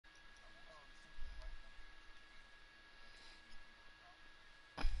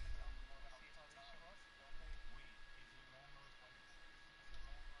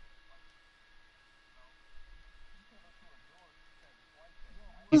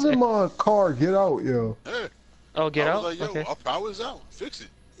is in my car? Get out, yo. Hey. Oh, get I out? was like, yo, Okay. our power's out. Fix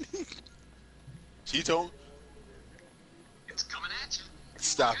it. She told me. It's coming at you.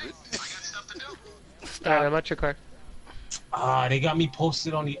 Stop it. I got stuff to do. Alright, I'm at your car. Ah, they got me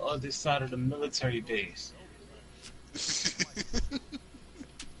posted on the other side of the military base.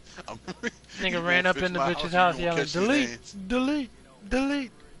 Nigga ran up in the bitch's house yelling, delete, delete,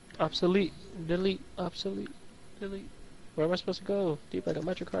 delete. Obsolete, delete, obsolete, delete. Where am I supposed to go? Deep, I'm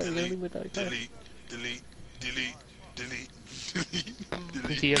at your car. You're gonna leave me without your car. Delete, delete, delete, delete,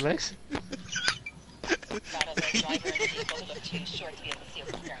 delete, delete. DMX?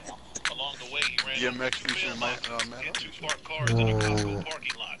 Along the way, he ran DMX featuring my hit two parked cars in a Costco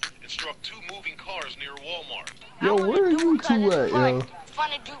parking lot and struck two moving cars near Walmart. Yo, where are you two at, yo?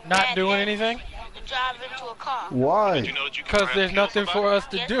 Not doing anything? Drive into a car. Why? Did you know that you can Because grab there's kills nothing about for it? us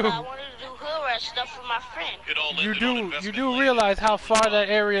to Guess do. what? I wanted to do hood rat stuff for my friend. It all You ended on do investment you do land. realize how far that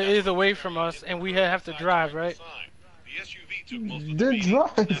area is away from us and we have to drive, right? The SUV took most of the Then beating, drive,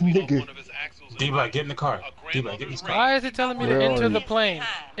 snapping off nigga. one of his axles and D-Black, get in the car. D-Black, get in this car. Why is it telling me to Where enter are the you? plane?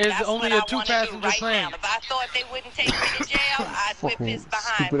 It's That's only what a I wanna do 2-passenger right plane. now. If I thought they wouldn't take me to jail, I'd whip Fucking his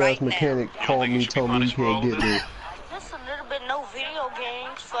behind stupid right ass mechanic called me, told me he can't get there. Just a little bit no video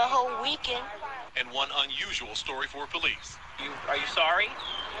games for a whole weekend. and one unusual story for police. Are you sorry?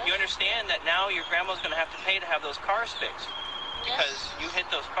 You understand that now your grandma's going to have to pay to have those cars fixed because you hit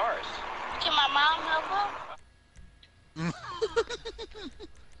those cars. Can my mom help her?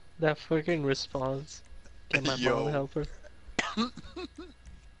 That fucking response. Can my Yo. mom help her?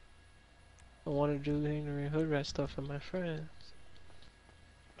 I want to do ignorant hood rat stuff for my friends.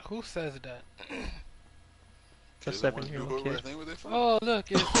 Who says that? A 7-year-old kid. Oh,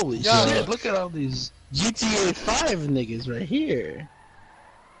 look, it's Holy Josh. shit, look at all these GTA 5 niggas right here.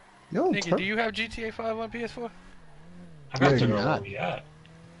 Yo, Nigga, do you have GTA 5 on PS4? I got to Maybe know not. where we at.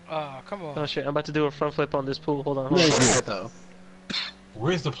 Come on. Oh shit, I'm about to do a front flip on this pool. Hold on. Yeah, Hold on. yeah, though.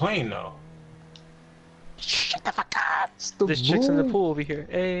 Where's the plane, though? Shut the fuck up. It's the This chick's in the bull. pool over here.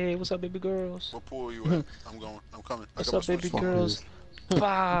 Hey, what's up, baby girls? What pool are you at? I'm going. I'm coming. I What's got up, my baby swimsuit. girls?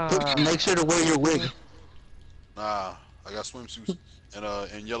 Bah. Make sure to wear your wig. Nah, I got swimsuits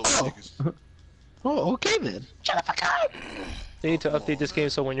and yellow sneakers. Oh, okay then. Shut the fuck up. They need to update this game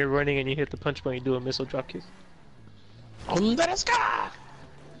so when you're running and you hit the punch button, you do a missile drop kick.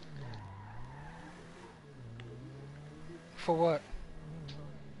 For what?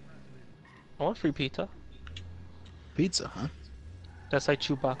 I want free pizza. Pizza, huh? That's like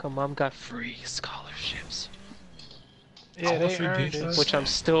Chewbacca. Mom got free scholarships, Yeah, they free earned pizzas. it. which I'm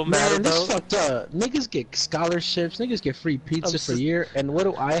still mad Man, this about. fucked up. Niggas get scholarships, niggas get free pizza for a s- year, and what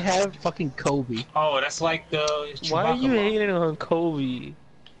do I have? Fucking Kobe. Oh, that's like the Why are Chewbacca you mom. hating on Kobe?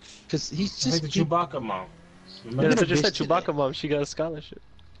 Cause he's It's like just, the Chewbacca mom. Yeah, Remember? that's what just said. bitch today. Chewbacca mom, she got a scholarship.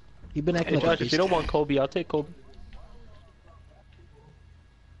 he been acting Hey like Josh, a if you don't bitch. want Kobe, I'll take Kobe.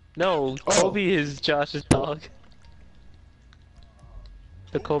 No, Oh. Kobe is Josh's dog.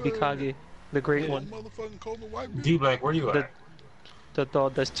 The Kobe Kage, the great one. Motherfucking Kobe white man. D-Black, where you The- at? The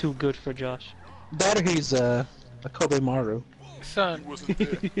dog that's too good for Josh. That or he's a Kobe Maru. Son, You wasn't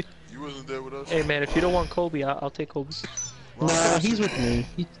there. You wasn't there with us. Hey man, if you don't want Kobe, I'll take Kobe. Nah, he's with me.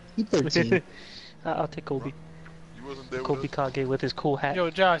 He 13. I'll take Kobe. You wasn't there Kobe with us. Kage with his cool hat. yo,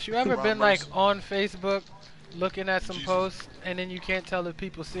 Josh, you ever Ron been like Mercer. on Facebook looking at some Jesus. posts and then you can't tell if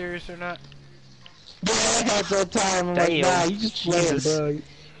people serious or not? Yeah, I had that time. I'm like, Damn. nah, you just playing, Jesus.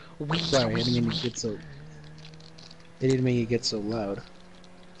 bro. Sorry, I didn't mean to get so. It didn't make it get so loud.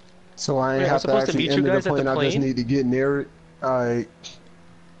 So I ain't Wait, I'm have to supposed to actually meet you enter guys the at the plane, I just plane? need to get near it. Alright.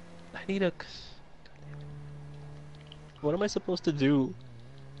 I need a. What am I supposed to do?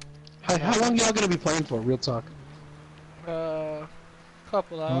 How long y'all gonna be playing for? Real talk.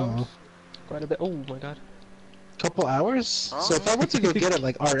 Couple hours. Quite a bit. Oh my god. Couple hours? So if I were to go get it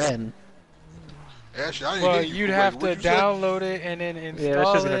like RN, Ashley, I didn't Well, hear you. you'd Wait, have to what'd you say? download it and then install Yeah,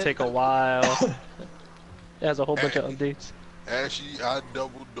 that's just gonna it. take a while. It has a whole bunch of updates. Ashley, I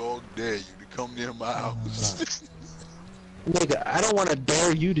double dog dare you to come near my house. nigga, I don't want to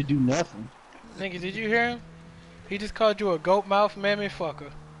dare you to do nothing. Nigga, did you hear him? He just called you a goat mouth mammy fucker.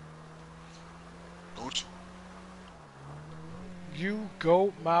 Don't you? You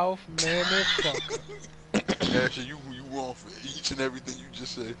goat mouth mammy fucker. Ashley, you wrong for each and everything you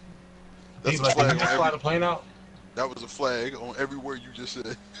just said. That's a D-Black, did flag you on just fly every, the plane out? that was a flag on every word you just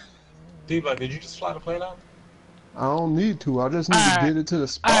said. D-Black, did you just fly the plane out? I don't need to, I just need Alright. to get it to the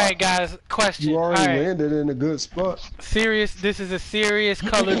spot. Alright, guys, question. You already Alright, landed in a good spot. serious. This is a serious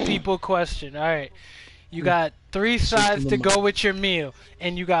colored people question. Alright. You got 3 sides to go with your meal,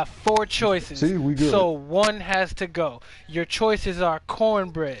 and you got 4 choices. See, we good. So one has to go. Your choices are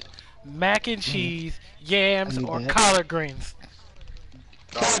cornbread, mac and cheese, yams, need or that. collard greens.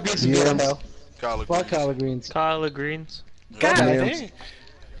 Collard greens is Yeah. good, hell. Collard Fuck greens. collard greens. Collard greens. God Yams. dang.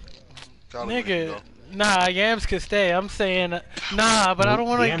 Collard greens, Nigga, nah, yams could stay. I'm saying, nah, but I don't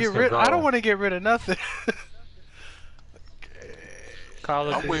want to Yams get can rid. go. I don't want to get rid of nothing.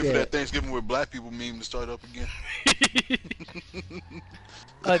 Collard I'm greens. waiting for Yeah. that Thanksgiving with black people meme to start up again.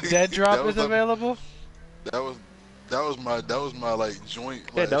 A dead drop That was is like- available. That was my like joint.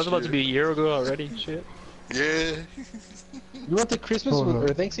 Yeah, that was last about to year. be a year ago already. Shit. Yeah. You want the Christmas Hold with, on.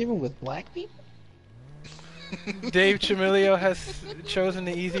 or Thanksgiving with black people? Dave Chamilio has chosen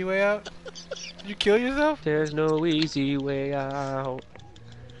the easy way out. Did you kill yourself? There's no easy way out.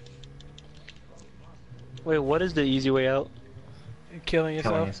 Wait, what is the easy way out? Killing Killing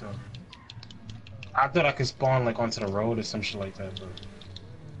yourself. yourself. I thought I could spawn like onto the road or some shit like that, but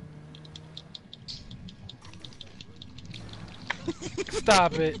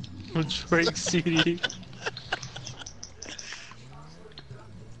Stop it. Drake CD.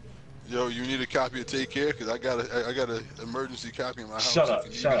 Yo, you need a copy of Take Care? Cause I got a emergency copy in my house. shut if up,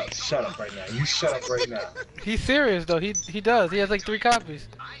 you need shut it. up, shut up right now. You shut up right now. He's serious though. He does. He has like 3 copies.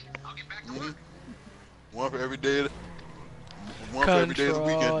 Mhm. One for every day. One for every day of the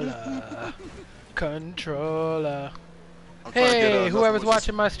weekend. Controller. I'm trying to get, Hey, Nothing whoever's Was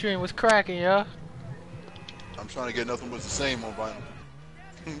watching my stream, what's cracking, y'all? I'm trying to get Nothing Was the Same on vinyl.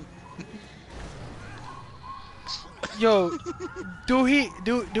 Yo, does he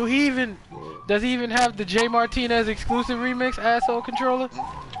even have the J Martinez exclusive remix, asshole controller?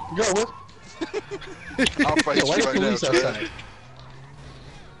 Yo, what? I'll fight Yeah, why you is right now, police kid. outside?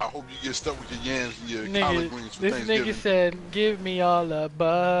 I hope you get stuck with your yams and your collard Nigga, greens for this Thanksgiving. nigga said, "Give me all the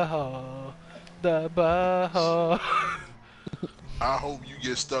butthole, the butthole." I hope you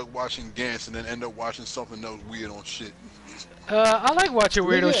get stuck watching Gantz and then end up watching something else weird on shit. I like watching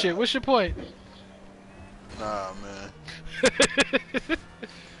weirdo Yeah. shit. What's your point? Nah, man.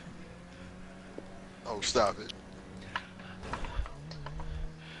 Oh, stop it.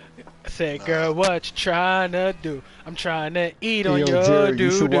 Say, girl, what you trying to do? I'm trying to eat on Yo, your Jared,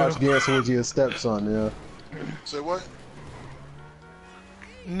 you should doo-doo. watch Dancing with Your Stepson, yeah. Say what?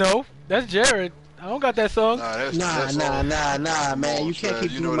 No, that's Jared. I don't got that song. Nah, that's Nah, that's nah, all. nah, nah, Come man. on, You can't Shred,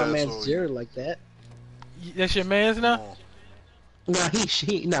 keep you doing know my that's man all. Jared like that. That's your man's Come now?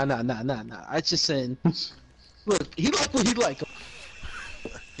 on. Nah, nah. I just saying. Look, he like what he like.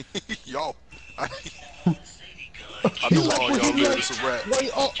 Yo, I know what all y'all live. It's a rap. Why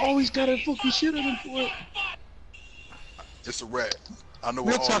you always gotta fucking shit on him for it? It's a rap. I know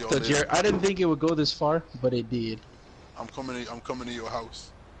Real what all talk y'all though, live. Jared. I didn't think it would go this far, but it did. I'm coming to your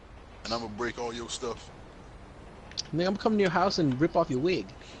house, and I'm gonna break all your stuff. Nigga, I'm coming to your house and rip off your wig.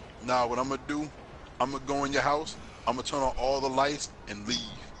 Nah, what I'm gonna do? I'm gonna go in your house. I'm gonna turn on all the lights and leave,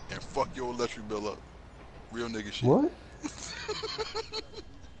 and fuck your electric bill up. Real nigga shit. What?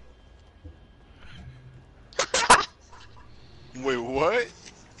 Wait, what?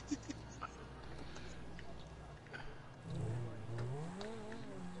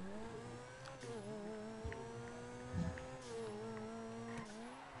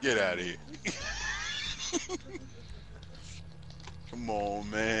 Get out of here. Come on,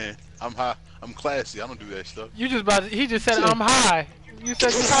 man. I'm high. I'm classy. I don't do that stuff. You just about to, he just said I'm high. You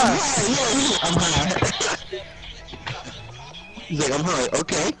said you high. I'm high. He's like, I'm high.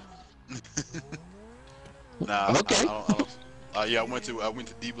 Okay. Nah. Okay. I don't. Yeah, I went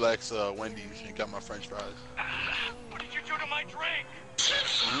to D Black's Wendy's and got my French fries. What did you do to my drink?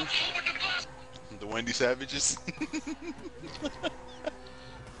 The Wendy Savages.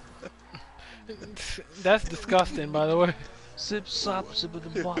 That's disgusting, by the way. Zip sop, zip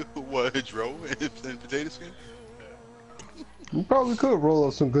of the bop. What, Dro? And potato skin? You probably could roll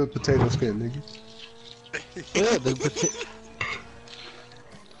up some good potato skin, nigga. Yeah,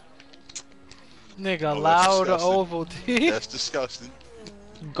 Nigga, Oh, that's loud disgusting. Ovaltine. That's disgusting.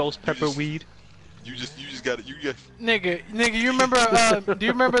 Ghost pepper weed. You just got it. You get. Nigga, you remember? Do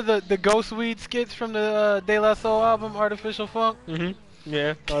you remember the Ghost Weed skits from the De La Soul album, Artificial Funk? Mm-hmm.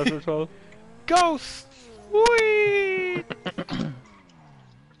 Yeah, I was told. Ghost Weed.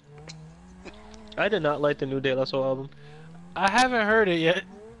 I did not like the new De La Soul album. I haven't heard it yet.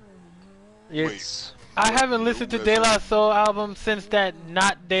 It's I haven't listened to De La Soul album since that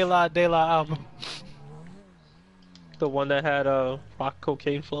not De La album. the one that had rock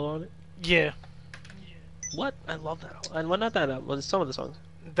cocaine flow on it. Yeah, What? I love that. And well, not that album. Well, some of the songs.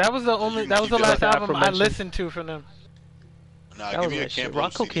 that was the only. You- That was you the got last the album I aforementioned- listened to from them. Nah, That give was me a my shit. Camp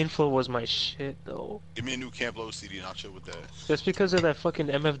Rock Low CD. Cocaine Flow was my shit though. Give me a new Camp Low CD and I'll chill with that. Just because of that fucking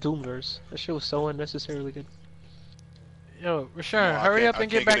MF Doom verse. That shit was so unnecessarily good. Yo, Come Rashawn, on, hurry up I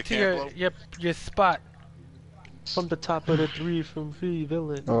and get can't get a back to Camp Low. your spot. From the top of the three from Free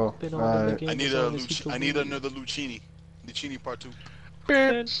Villain. Oh, Been on in the alright. game I need as a long as he can I need read. another Lucini. Lucini part 2.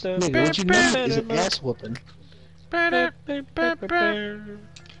 Nigga, what you need is an ass whooping. Why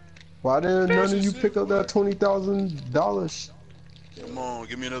didn't none of you pick up that $20,000? Come on,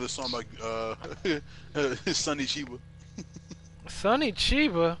 give me another song by Sonny Chiba. Sonny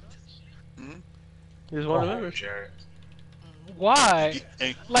Chiba? He's one of them. Jared. Why?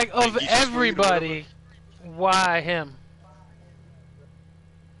 Like, of Geisha Street or everybody, why him?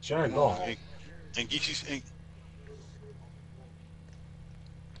 Jared, Come go on, home. and Geisha, and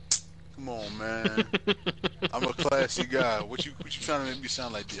come on, man. I'm a classy guy. What you trying to make me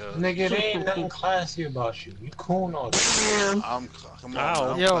sound like? Nigga, there ain't nothing classy about you. You cool and all that. Come on, Ow.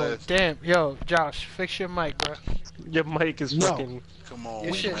 man, I'm Yo, classy. damn, yo, Josh, fix your mic, bro. Your mic is fucking. Come on,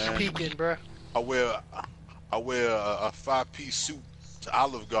 Your shit's man. peaking, bro. I wear a 5-piece suit to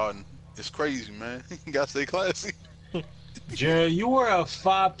Olive Garden. It's crazy, man. You gotta stay classy. Jared, you wear a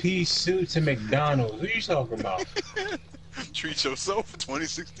 5-piece suit to McDonald's. What are you talking about? Treat yourself for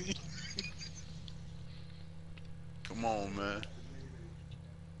 2016. Come on, man.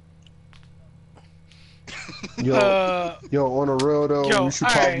 Yo, on a real though, yo, we should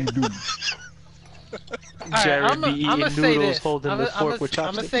probably alright. do. Jared I'm be eating say noodles this. holding the fork with I'm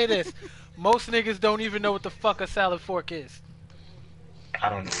gonna chopsticks. say this. Most niggas don't even know what the fuck a salad fork is. I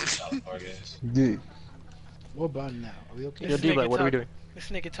don't know what South Park is. Yeah. What about now? Are we okay? Yo, D-Black, what are we doing? This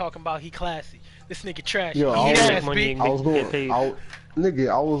nigga talking about he classy. This nigga trash. Yo, I Eat was- ass, money B. and I was get going, paid. nigga,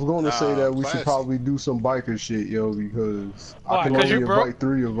 I was going to say that we classy. should probably do some biker shit, yo, because Why? I can 'Cause only you broke? invite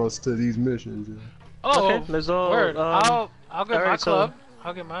 3 of us to these missions. Yo. Oh, Okay, let's all, word. I'll get my alright, so- club.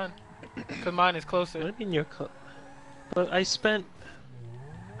 I'll get mine. Cause mine is What closer. do you mean your club? But I spent.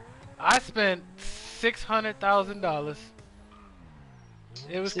 I spent $600,000.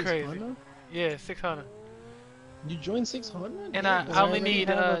 It was crazy. 600? Yeah, 600. You joined 600? And I only need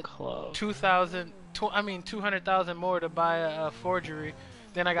club. 200,000 more to buy a forgery.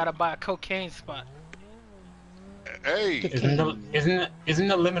 Then I gotta buy a cocaine spot. Hey, Isn't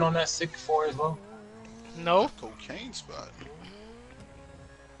the limit on that 6'4" as well? No. cocaine spot.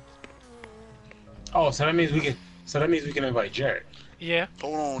 Oh, so that means we can invite Jared. Yeah.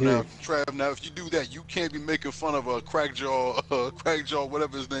 Hold on now, Trav. Now, if you do that, you can't be making fun of a crackjaw,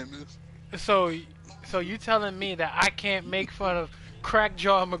 whatever his name is. So you telling me that I can't make fun of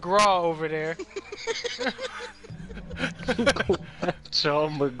Crackjaw McGraw over there?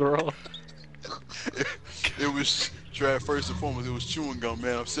 John McGraw. It was Trav. First and foremost, it was chewing gum,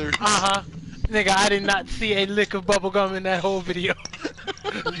 man. I'm serious. Nigga, I did not see a lick of bubblegum in that whole video.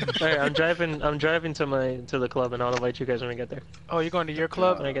 Alright, I'm driving to the club and I'll invite you guys when we get there. Oh, you're going to your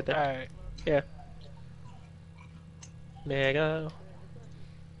club? When I get there. Alright. Yeah. Mega.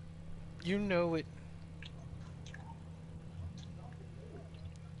 You know it.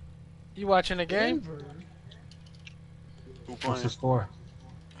 You watching the game? Who What's playing? the score?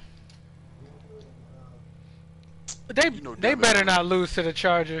 They know they damn better well. not lose to the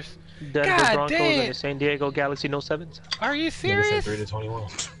Chargers. Denver God Broncos damn. and the San Diego Galaxy No 7s. Are you Nigga said serious?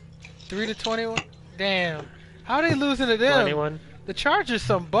 3-21. 3-21. Damn. How they losing to them? 21. The Chargers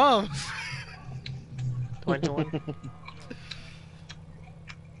some bums. 21.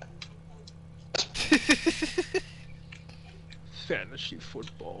 Fantasy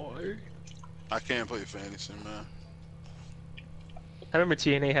football. I can't play fantasy, man. I remember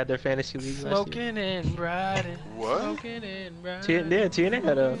TNA had their fantasy league last year. Smoking and riding. What? Smoking and riding. Yeah, TNA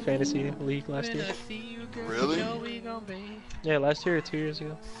had a fantasy league last When year. I see you, girl, Really? you know we gon' be. Yeah, last year or 2 years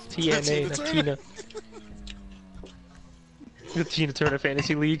ago. TNA, not Tina. The Tina Turner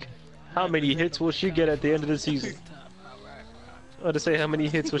Fantasy League. How many hits will she get at the end of the season? I want to say how many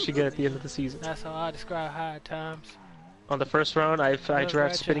hits will she get at the end of the season. That's how I describe high times. On the first round, I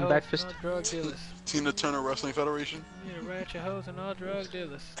draft spinning back fist. All drug dealers. Tina Turner Wrestling Federation. Yeah, ratchet hoes and all drug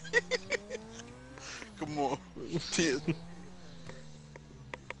dealers. Come on,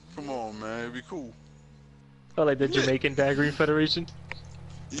 come on, man. It'd be cool. Oh, like the Jamaican Daggering Federation.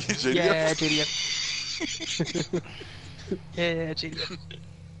 JDF. Yeah, JDF. Yeah, JDF.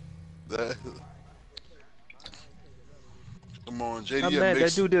 Come on, I'm JDF mad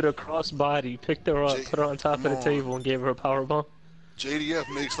makes that dude did a crossbody, picked her up, put her on top of the come on. table, and gave her a power bomb.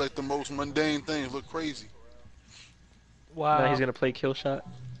 JDF makes like the most mundane things look crazy. Wow. Now he's gonna play kill shot.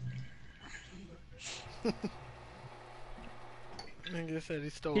 Nigga said he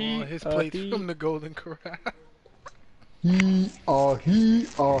stole all his plates from the Golden Corral. Golden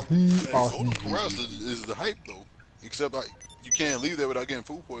Corral is the hype though. Except like you can't leave there without getting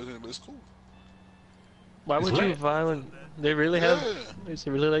food poisoning, but it's cool. Why It's would you lit. violent? They really Yeah. have? Is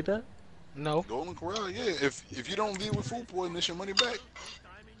it really like that? No. Golden Corral, yeah. If you don't leave with food poisoning, it's your money back.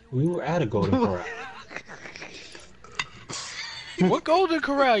 We were at a Golden Corral. What Golden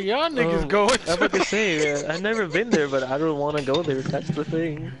Corral y'all niggas going I'm about to to? say, I've never been there, but I don't want to go there. That's the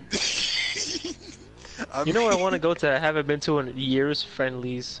thing. You know what I want to go to? I haven't been to in years.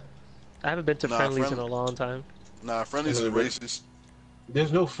 Friendlies. I haven't been to Nah, Friendlies in a long time. Nah, Friendlies is racist.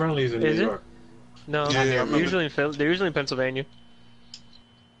 There's no friendlies in Is New it? York. No, Yeah, I they're remember. usually they're usually in Pennsylvania.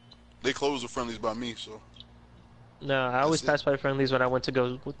 They closed the Friendlies by me, so No, I always That's pass by Friendlies when I went to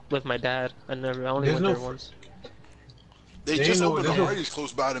go with my dad. I only There's went no there once. they They just know- opened the there's no- Hardee's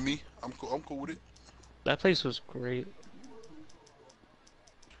close by to me. I'm cool with it. That place was great.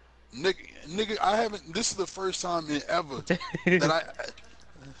 Nigga, I haven't. This is the first time in ever that I.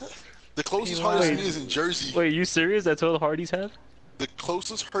 The closest Hey, Hardee's to wait. me is in Jersey. Wait, you serious? That's all the Hardee's have? The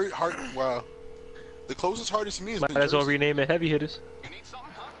closest wow. The closest Hardee's to me is Might in as well Jersey. rename it Heavy Hitters.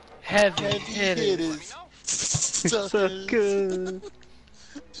 Heavy It hitters. is. Sucker.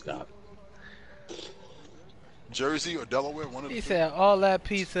 Stop. Jersey or Delaware, one of He the two. said all that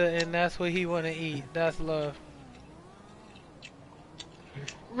pizza and that's what he wanna eat. That's love.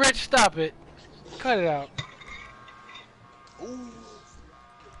 Rich, stop it. Cut it out. Ooh.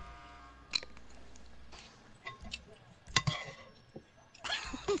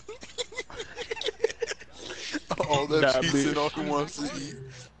 All that Nah, pizza bitch. and all he wants to eat.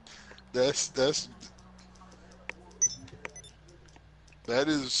 That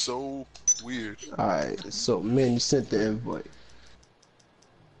is so weird. Alright, so man, you sent the invite.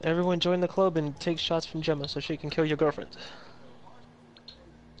 Everyone join the club and take shots from Gemma so she can kill your girlfriend.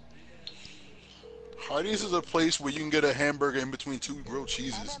 Hardee's is a place where you can get a hamburger in between two grilled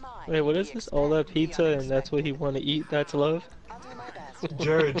cheeses. Wait, what is this? All that pizza and that's what he want to eat? That's love?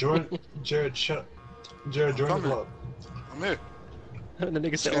 Jared, join. Jared, shut. Jared, join the Come here. club. I'm here. And the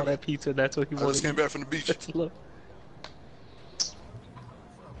nigga said all that pizza and that's what he I want just to came eat. back from the beach. That's love.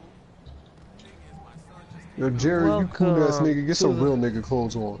 Yo, Jerry, you cool ass Welcome nigga. Get some to- real nigga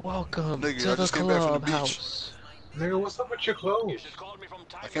clothes on. Welcome Nigga, to I the just came back from the beach. clubhouse. Nigga, what's up with your clothes?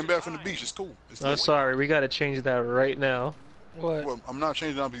 I came back from the beach. It's cool. It's Oh, lit. sorry, we gotta change that right now. What? Well, I'm not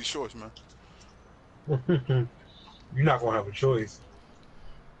changing out these shorts, man. You're not gonna have a choice.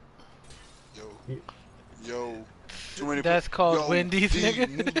 Yo. Too many. That's called Yo, Wendy's, D, nigga.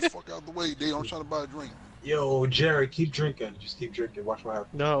 Move the fuck out the way, D. I'm trying to buy a drink. Yo, Jared, keep drinking. Just keep drinking. Watch what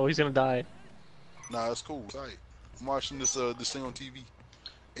happens. No, he's gonna die. Nah, it's cool. It's alright. I'm watching this thing on TV.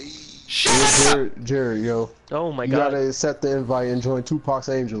 Hey. Yo, Jerry, yo. Oh my You god. gotta accept the invite and join Tupac's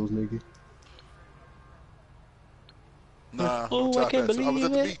Angels, nigga. Nah, Oh, no I top can't hats. I was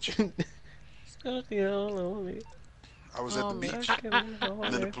at the believe beach. it. I was at the beach. Oh,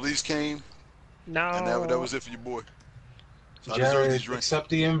 And then the police came, no. and that was it for your boy. So I deserve Jared, these drinks. accept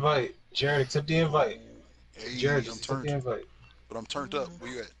the invite. Jared, accept the invite. Hey, Jared, I'm just accept the turned. invite. But I'm turned up.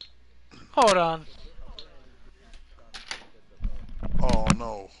 Where you at? Hold on. Oh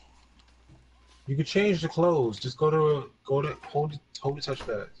no. You can change the clothes. Just go to hold the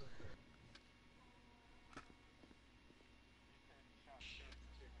touchpad.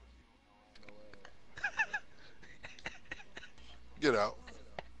 Get out.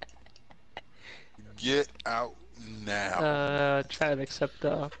 Get out now. Try to accept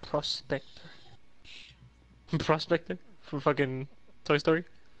Prospector. Prospector? From fucking Toy Story?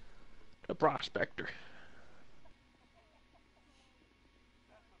 A Prospector.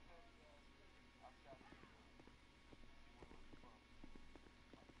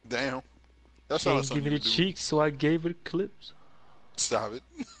 Damn. That's Can't not give something me you the would do. cheeks, so I gave it clips. Stop it.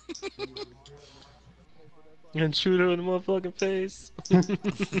 And shoot her in the motherfucking face.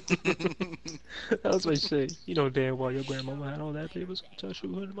 That was my shit. You know damn well your grandmama had all that papers. Trying to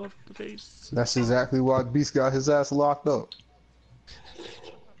shoot her in the motherfucking face. That's exactly why Beast got his ass locked up.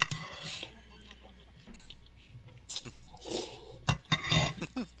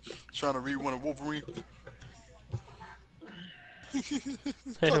 Trying to read one of Wolverine.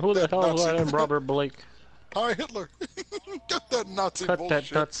 Hey, who the that hell is Nazi. that Robert Blake? Hi, Hitler. Got that Nazi Cut bullshit.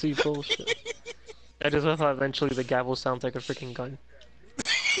 that Nazi bullshit. I just thought eventually the gavel sounds like a freaking gun.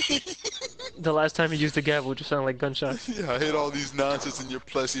 The last time he used the gavel, it just sounded like gunshots. Yeah, I hate all these nonsense in your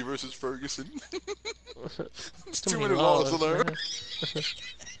Plessy versus Ferguson. It's too many laws laws to learn. man.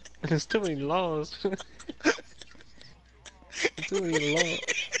 There's too many laws. Too many laws.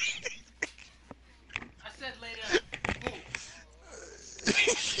 I said later.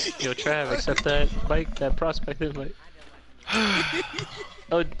 Yo, Trav, accept that bike, that prospect invite.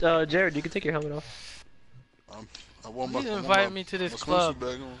 Oh, Jared, you can take your helmet off. I want my, You I want invite my, me to this my club. swimsuit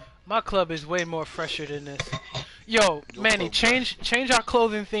bag on. My club is way more fresher than this. Yo, Your Manny, club, change our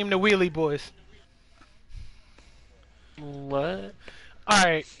clothing theme to Wheelie Boys. What?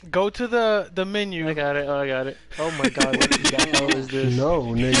 Alright, go to the menu. I got it. Oh, I got it. Oh my God, what the hell is this?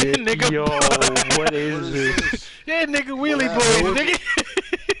 No, Yeah, nigga. nigga. Yo, what What is is this? this? Yeah, nigga, Wheelie happened? Boys, nigga.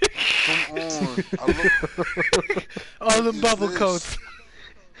 Come on. I look. All the What is bubble this? coats.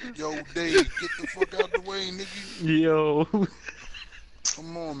 Yo, Dave, get the fuck out the way, nigga. Yo,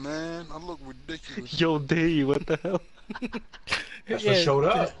 Come on, man. I look ridiculous. yo, Dave, what the hell? That's what showed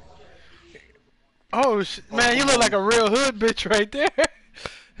up. Oh, man, you look like a real hood bitch right there.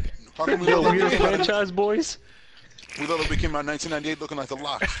 How come we Yo, look we are like franchise boys. we thought it came out 1998 looking like the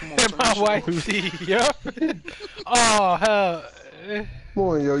Locks? Come on, And turn my this shit white on. tee, yo. Oh, hell. Come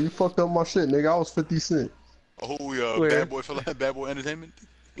on, yo, you fucked up my shit, nigga. I was 50 Cent. Oh, we Where? Bad Boy Entertainment.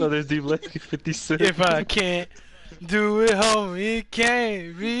 No, there's Deep Lake 50 Cent. If I can't do it, homie, it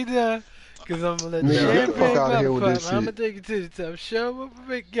can't be done. Cause I'm gonna let the Nigga, get the fuck champagne outta here with pop. this I'm gonna shit. take it to the top. Show up,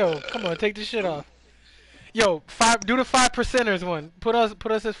 yo, come on, take the shit off. Yo, do the 5%ers one. Put us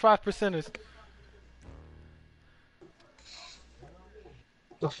as 5%ers.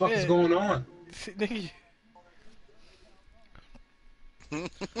 The fuck is going on? Nigga.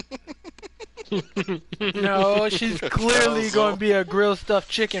 No, she's clearly going to be a grilled stuffed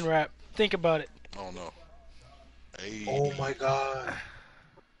chicken wrap. Think about it. Oh no. Hey. Oh my god.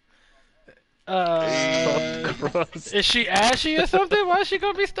 Stuffed crust. Is she ashy or something? Why is she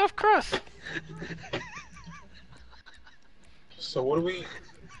going to be stuffed crust? So what do we?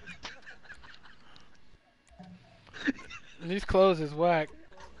 These clothes is whack.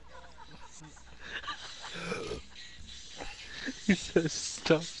 He says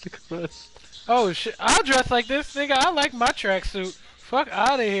stuffed crust. Oh shit! I'll dress like this, nigga. I like my tracksuit. Fuck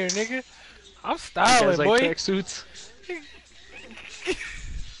out of here, nigga. I'm You styling, guys like boy. tracksuits?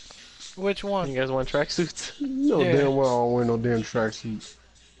 Which one? You guys want tracksuits? No Yeah. damn well I don't wear no damn tracksuit.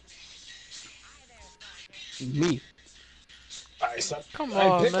 Me. Alright, so Come I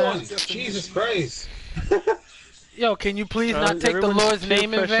on, pick man. one. Jesus Christ. Yo, can you please not take the Everyone's Lord's peer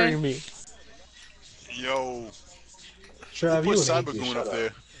name in pressuring vain? me. Yo, Trav, put you an Cybergoon atheist, up shut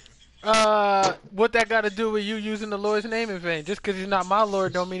there. What that got to do with you using the Lord's name in vain? Just because he's not my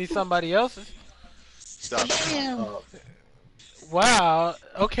Lord don't mean he's somebody else's. Stop. Wow.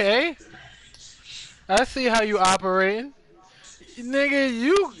 Okay. I see how you operating, nigga.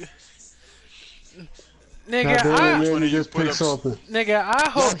 Nigga, God damn I, it, man, Funny you you just put pick up- something. nigga, I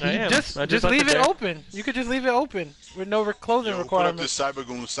hope I you am. just I just left leave it it there. open. You could just leave it open with no closing Yo, put up requirements. this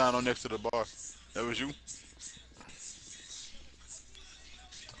Cybergoon sign on next to the bar. That was you?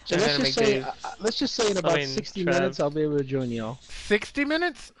 So I'm let's gonna just make say, Dave. let's just say in about mean, 60 Trav. minutes I'll be able to join y'all. 60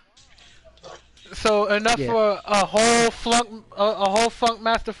 minutes. So enough Yeah. for a whole Funk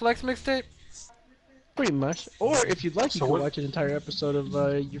Master Flex mixtape. Pretty much. Or if you'd like, you So can what- watch an entire episode of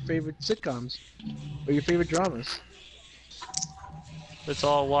your favorite sitcoms or your favorite dramas. Let's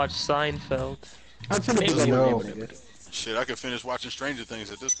all watch Seinfeld. I'm finna put that No. on there, nigga. Shit, I could finish watching Stranger Things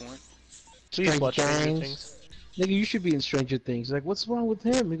at this point. Please Stranger watch Stranger Things. Things. Nigga, you should be in Stranger Things. Like, what's wrong with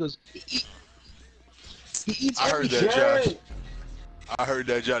him? He goes, he eats I heard everything. that, Josh. I heard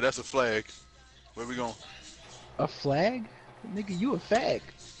that, Josh. That's a flag. Where we going? A flag? Nigga, you a fag.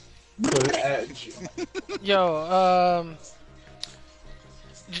 Yo,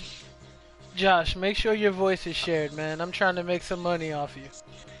 Josh, make sure your voice is shared, man. I'm trying to make some money off you.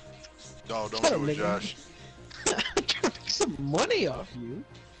 No, don't Shut up, do it, nigga. Josh. I'm trying to make some money off you.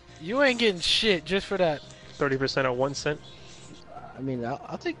 You ain't getting shit just for that. 30% at 1 cent. I mean,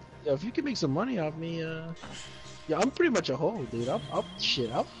 I'll take, if you can make some money off me, yeah, I'm pretty much a hoe, dude. I'll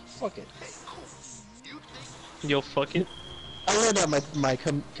fuck it. You'll fuck it. I learned out my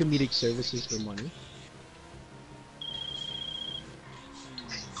comedic services for money.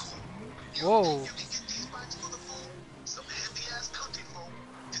 Whoa.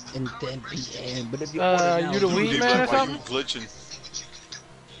 And then PM, but if you You the weed Dude, man or like, why you something? glitching?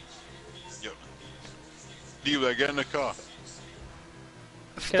 Yo. D-Black, get in the car.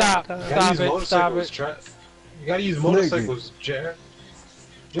 Stop. You You gotta Stop use it. Stop motorcycles, it. You gotta use motorcycles, Jared.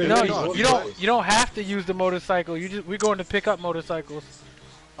 Jared, No, gotta use you motorcycles. don't have to use the motorcycle. We're going to pick up motorcycles.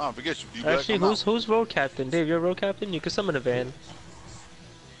 Oh, forget you, D-Black. Actually, I'm out. who's road captain? Dave, you're road captain? You can summon a van.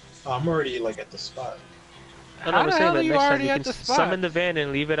 I'm already like at the spot. I know, How I'm the saying hell that are you next time already you at can the spot? summon the van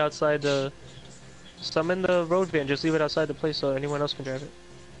and leave it outside the... Summon the road van, just leave it outside the place so anyone else can drive it.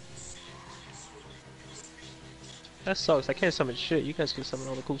 That sucks, I can't summon shit. You guys can summon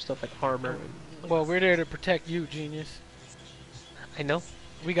all the cool stuff like armor and... Well, we're there to protect you, genius. I know.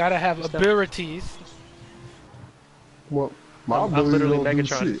 We gotta have Just don't. abilities. Well, my I'm ability literally don't do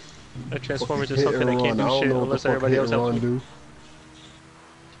Megatron. shit. A Transformers or Hit something and that can't run. I do don't shit know what the unless fuck everybody hit else and helps run me. do.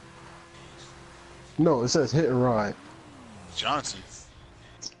 No, it says hit and ride. Johnson.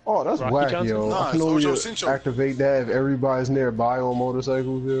 Oh, that's Rocky whack, Johnson? yo. Nah, I can it's only Ocho Cinco. activate that if everybody's nearby on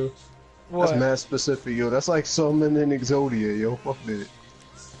motorcycles, yo. That's What? mad specific, yo. That's like summoning Exodia, yo. Fuck that.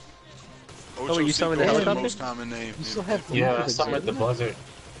 Ocho you Cinco summoned the is the helicopter? most common name. You still have Yeah, with something at the Exodia? buzzard.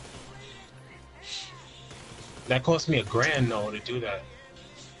 That cost me $1,000 though to do that.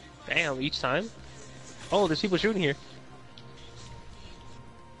 Damn, each time? Oh, there's people shooting here.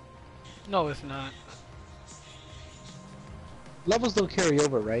 No, it's not. Levels don't carry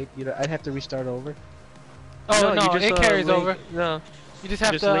over, right? You know, I'd have to restart over. Oh no, you just, it carries link- over. No. You just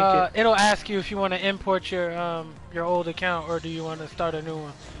have Just to. link it. It'll ask you if you want to import your old account or do you want to start a new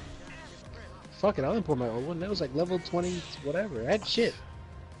one. Fuck it, I'll import my old one. That was like level 20, whatever. I had shit.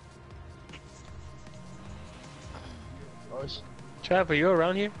 Oh, Trav, are you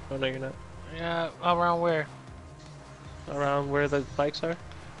around here? Oh, no, you're not. Yeah, around where? Around where the bikes are?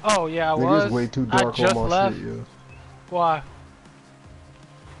 Oh yeah, I Nigga, was. it's way too I dark just on my left. shit, yo. Why?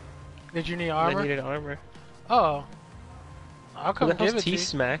 Did you need armor? I needed armor. Oh. I'll Who come the give hell's it to you.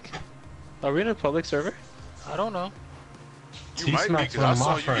 T-Smack? Are we in a public server? I don't know. You might be, T-Smack's because I one of saw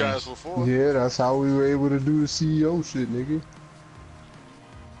my you friends. guys before. Yeah, that's how we were able to do the CEO shit, nigga.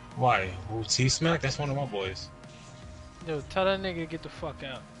 Why? Who, T-Smack? That's one of my boys. Yo, tell that nigga to get the fuck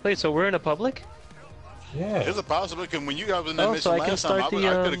out. Wait, so we're in a public? Yeah. There's a possibility, because when you guys was in that Oh, mission so I can last time, start I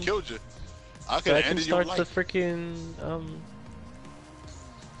the, could have killed you. I So could I have can ended your start the life. freaking,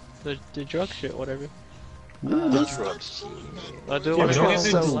 the drug shit, whatever. That's right. I'll do Yeah, it but on don't the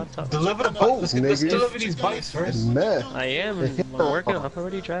you have to laptop. deliver the bike? Oh, Let's nigga. deliver these bikes first. Meth. I am. I'm working. I'm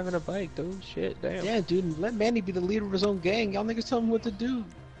already driving a bike, dude. Shit, damn. yeah, dude, let Manny be the leader of his own gang. Y'all niggas tell him what to do.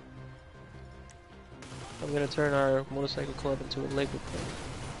 I'm gonna turn our motorcycle club into a Lego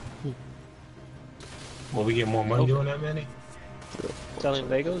club. Will we get more money doing that, Manny? Selling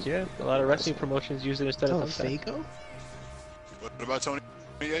Legos, yeah. A lot of wrestling promotions use it instead Tell of him thumbtacks. Fago? What about Tony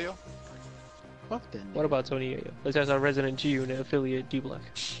Yayo? Fuck that. What about Tony Yayo? That's our resident G Unit affiliate, D Block.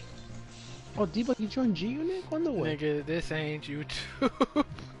 Oh, D-Buck, you joined G-Unit? On the way. Nigga, this ain't YouTube.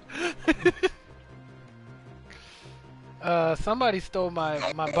 Somebody stole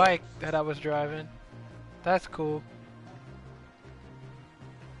my bike that I was driving. That's cool.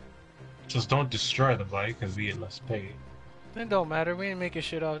 Just don't destroy the bike, because we get less pay. It don't matter. We ain't making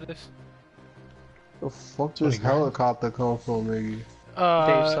shit off this. The fuck 20 this grand. helicopter come from, nigga?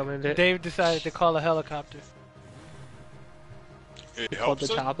 Dave summoned it. Dave decided to call a helicopter. It called helps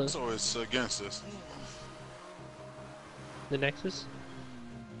the chopper. us, or it's against us? The Nexus?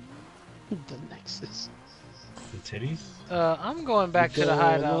 The Nexus. The titties? I'm going back to the Go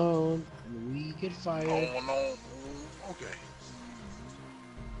hideout. alone, we get fired. Oh, no. Okay.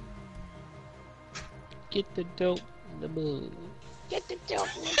 Get the dope in the mud. Get the dope.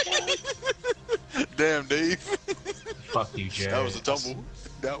 Damn, Dave. Fuck you, Jared. That was a tumble.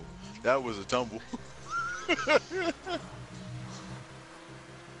 That was a tumble.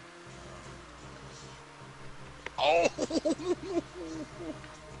 Oh.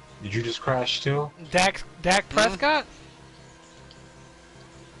 Did you just crash too? Dak Prescott?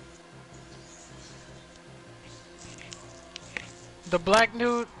 The black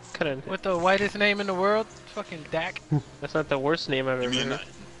dude Couldn't. with the whitest name in the world? Fucking Dak. That's not the worst name I've You ever mean heard. not?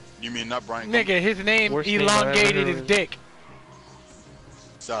 You mean not Brian? Nigga, his name Worst name I've ever elongated his heard. dick.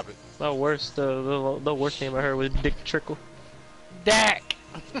 Stop it. Not worst. The worst name I heard was Dick Trickle. Dak.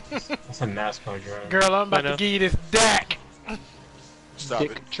 That's a NASCAR driver. Girl, I'm about I know. to give you this Dak. Stop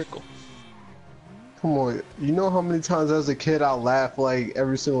Dick it. Trickle. Come on, you know how many times as a kid I laughed like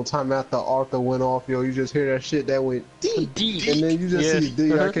every single time after Arthur went off, yo, you just hear that shit that went deep, Deep. and then you just Yeah. see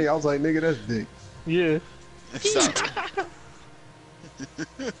D. Okay, I was like, nigga, that's dick. Yeah. Stop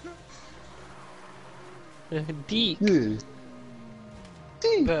it. Deek. Yeah.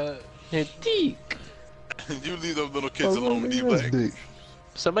 The Deek. You leave those little I kids was alone like, with nigga, these that's legs. dick.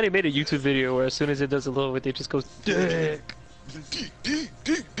 Somebody made a YouTube video where as soon as it does a little bit, it just goes Dick.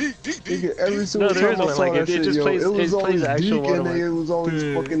 Nigga, every single No, there is time I one saw like that it. It shit, just yo, plays- it was it always plays the actual Deke, one, and I'm then it was always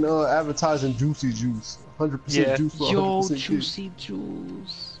like, fucking advertising Juicy Juice, 100% Yeah. juice for Yo, 100% kids. Juicy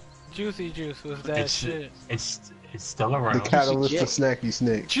Juice. Juicy Juice was that It's, shit. it's still The around. catalyst J. for Snacky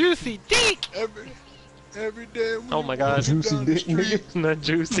Snake. Juicy Dick! Every day. when Oh you my God. walking Juicy down the dick, street, nigga. Not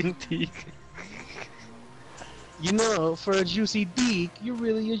juicing Deek. You know, for a juicy dick, you're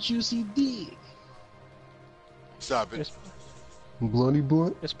really a juicy dick. Stop it. Bloody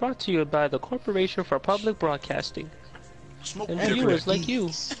blunt. It's brought to you by the Corporation for Public Broadcasting. Smoke And weed or viewers crack? like you.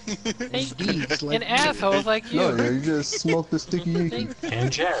 Geeks like And assholes like you. No, yeah, you just smoke the sticky icky.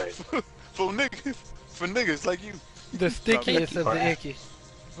 And Jared. For niggas like you. The stickiest of the icky.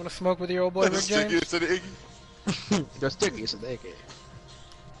 Wanna smoke with your old boy The Rick James? stickiest of the icky. the stickiest of the AK.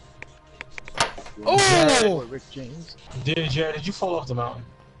 Oh! Rick James. Jared, did you fall off the mountain?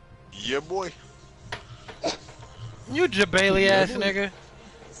 Yeah, boy. You jabaily ass nigga.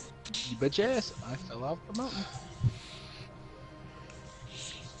 You bet your ass I fell off the mountain.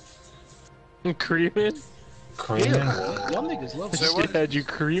 Creaming? Creaming? Yeah, y'all niggas love Say it. what? Shit had you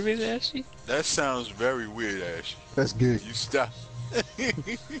creaming, Ashy? That sounds very weird, Ash. That's good. You stop. He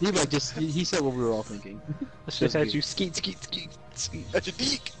like just he said what we were all thinking. That shit had good. you skeet, skeet, skeet, skeet. That's your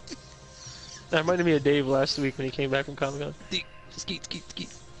deek. That reminded me of Dave last week when he came back from Comic Con. Skeet, skeet,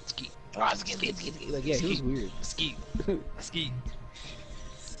 skeet, skeet. Ah, skeet, skeet, skeet. Like yeah, he was weird. Skeet, skeet.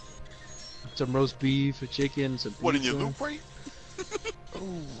 Some roast beef, a chicken, some What, in pizza. your loot crate?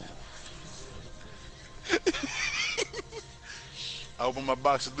 Ooh. I opened my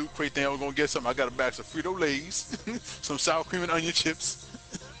box of loot crate, think I was gonna get something. I got a box of Frito-Lays, some sour cream and onion chips.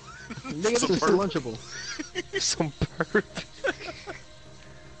 Nigga, this Some is still perp. lunchable. Some perp.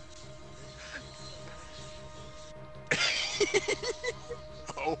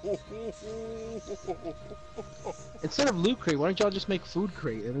 Oh. Instead of loot crate, why don't y'all just make food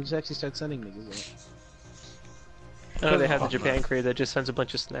crate and then just actually start sending niggas out? Oh, they have the Japan crate that just sends a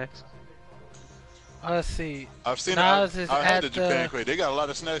bunch of snacks. Let's see. I've seen Nas it. is I had at the Japan the- crate. They got a lot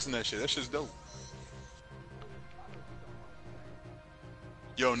of snacks in that shit. That shit's dope.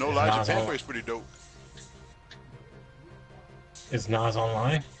 Yo, no Yeah, lie, Nas Japan on- crate's pretty dope. Is Nas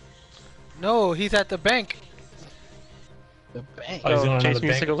online? No, he's at the bank. The bank. Oh, he's Oh, doing Chase another bank?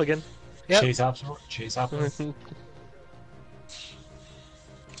 musical again? Yep. Chase Opera? Chase Opera? Say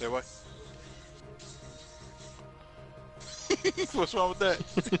what? What's wrong with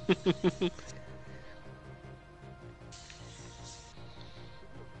that?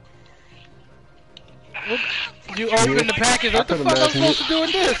 You open the package. What the could fuck I'm imagine supposed to do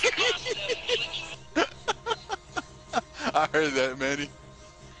with this? I heard that, Manny.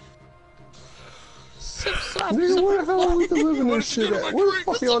 Nigga, where the hell are we delivering What this did you shit do to at? my Where the drink? fuck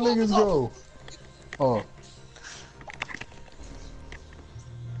What's y'all wrong niggas with go? Oh.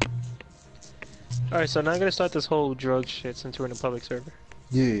 Alright, so now I'm gonna start this whole drug shit since we're in a public server.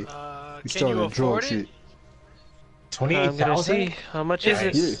 Yeah. Can We you started drug afford it? shit. I'm gonna 28,000? see how much is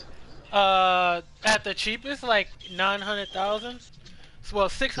it. Yeah. At the cheapest, like 900,000. Well,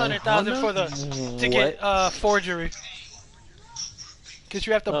 600,000 for the to get forgery. Cause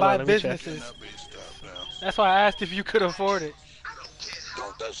you have to Hold buy on, let me check. businesses. That bitch stop now. That's why I asked if you could afford it.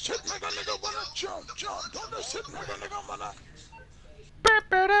 Don't that shit make a nigga wanna jump. Don't that shit make a nigga wanna...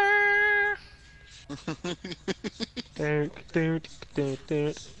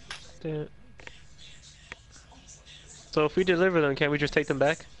 So if we deliver them, can't we just take them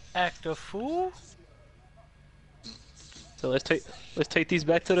back? Act a fool. So let's take these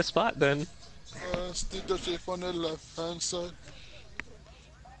back to the spot then. Stick that shit on the left hand side.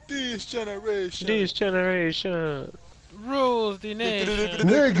 This generation. This generation. Rules the nation.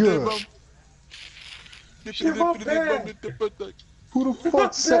 Nigga! Who the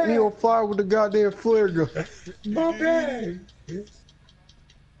fuck set me on fire with the goddamn flare gun? My bag!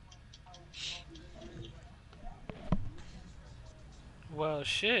 Well,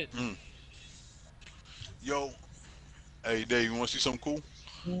 shit. Yo. Hey, Dave, you wanna see something cool?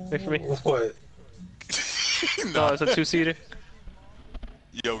 Wait for me. What? No, it's a two-seater.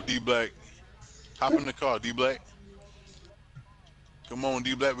 Yo, D-Black. Hop in the car, D-Black. Come on,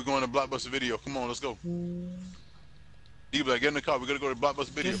 D-Black, we're going to Blockbuster Video. Come on, let's go. D-Black, get in the car. We're gonna go to Blockbuster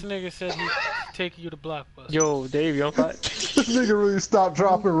Video. This nigga said he'd take you to Blockbuster. Yo, Dave, you on fire? This nigga really stopped,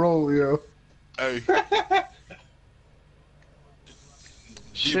 drop, and roll, yo. Hey.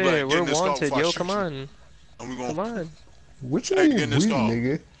 Shit, get we're in this car wanted. before I Yo, shoot come you. on. And we're Come gonna, on. What you Hey, mean, get in this we, car.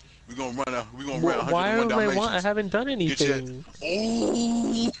 nigga? we're gonna run out. We're gonna run Why 101 am I Dalmatians. want? I haven't done Get your...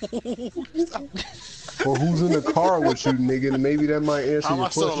 anything. Oh. Or who's in the car with you, nigga? And maybe that might answer How am your I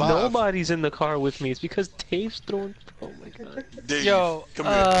still question. alive? Nobody's in the car with me. It's because Dave's throwing. Oh my god. Dave, Yo, come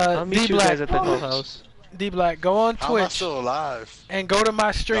here. I'll meet you guys D-Black, at the whole house. D-Black, go on How am I Twitch still alive? and go to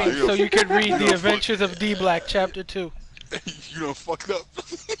my stream Nah, you so you can read The fuck- Adventures of D-Black Chapter 2. You done fucked up.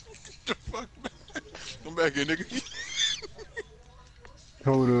 The fuck, man? Come back here, nigga.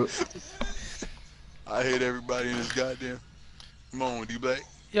 Hold up. I hate everybody in this goddamn. Come on, D-Black.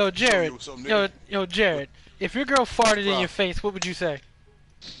 Yo, Jared. what's up, nigga. Yo, Jared. If your girl farted in Bro. your face, what would you say?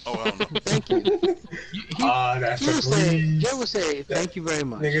 Oh, I don't know. Thank you. That's He a would say, breeze. Jay would say, thank you very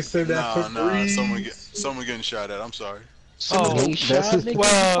much. Nigga said that for Nah, breeze. someone getting shot at. I'm sorry. Oh, Getting shot, that's his- nigga.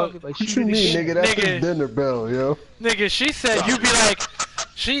 well, Probably, like, What you shooting mean, shit. nigga? That's Nigga. his dinner bell, yo. nigga, she said you be like,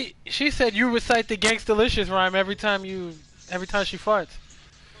 she said you recite the Gangstalicious rhyme every time she farts.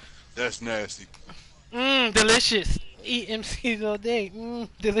 That's nasty. Delicious. Eat MCs all day.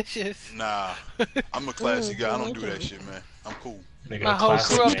 Delicious. Nah, I'm a classy guy. I don't do that shit, man. I'm cool. Nigga, My whole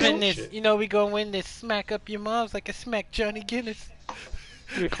classic crew up man in this. shit. You know we gonna win this. Smack up your moms like a smack Johnny Guinness.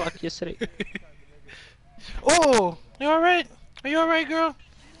 3 o'clock yesterday. Oh, you alright? Are you alright, girl?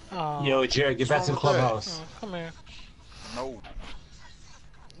 Oh, Yo, Jared, get back to the wrong with that? clubhouse. come here. No.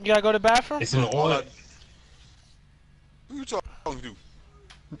 You gotta go to the bathroom? It's in order. Who you talking to?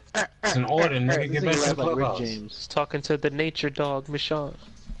 It's in order, nigga. This Get back nigga to laugh the like Rick clubhouse. James. He's talking to the nature dog, Michonne.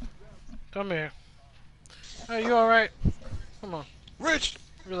 Come here. Are you alright? Come on, Rich,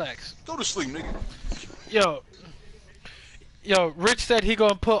 relax. go to sleep, nigga. Yo, Rich said he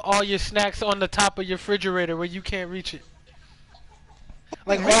gonna put all your snacks on the top of your refrigerator where you can't reach it.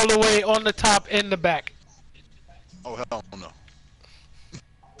 Like all the way on the top and the back. Oh, hell no.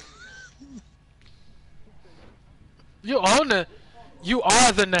 You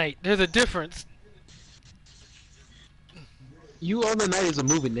are the knight. There's a difference. You on the Night is a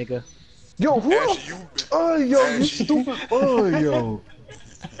movie, nigga. Yo, who Ashley, the... Oh, yo, you Ashley. stupid... Oh, yo.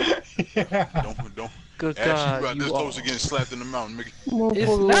 Don't. Good Ashley, you God, got this you close are. to getting slapped in the mouth, nigga.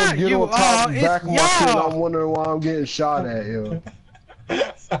 Motherfucker not wanna get you on top and all, back it's of my shit. y'all. I'm wondering why I'm getting shot at, yo.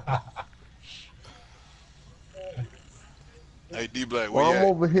 Hey, D-Black, where While you I'm at?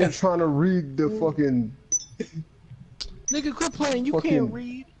 over here trying to read the fucking Nigga, quit playing. You Fucking- can't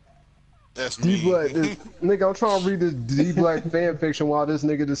read. That's me. D-Black. Nigga, I'm trying to read this D-Black fan fiction while this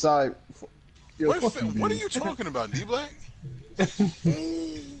nigga decide. Yo, What, fuck you, what are dude. you talking about, D-Black?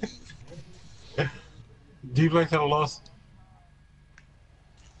 D-Black had a loss.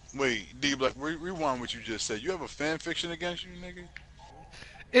 Wait, D-Black, rewind what you just said. You have a fan fiction against you, nigga?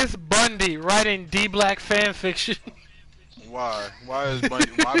 It's Bundy writing D Black fan fiction. Why? Why is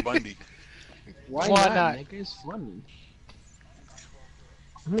Bundy? Why Bundy? Why Why not, not? nigga? It's funny.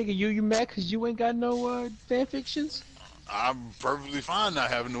 Nigga, you mad cause you ain't got no fan fictions? I'm perfectly fine not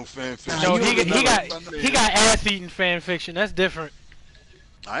having no fan fiction. No, you he don't got ass eating fan fiction. That's different.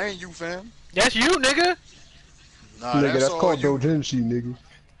 I ain't you, fam. That's you, nigga. Nah, Nigga, that's all called you. doujinshi, nigga.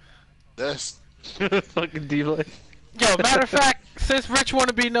 That's Fucking D-Black. Yo, matter of fact, since Rich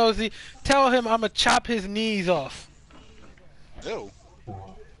wanna be nosy, tell him I'ma chop his knees off. ew.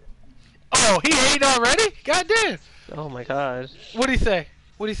 Oh, he ate already? Goddamn. Oh my God. What'd he say?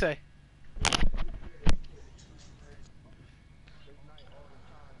 What'd he say?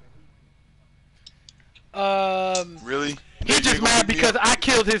 Really? He's AJ just gonna mad beat me because up? I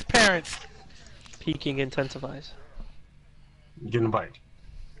killed his parents. Peaking intensifies. Get on the bike.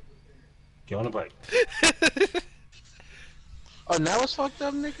 Get on the bike. Oh, now it's fucked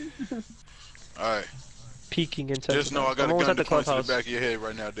up, nigga. All right. Peaking intensifies. Just know I got I'm a almost gun at the to punch to the clubhouse. back of your head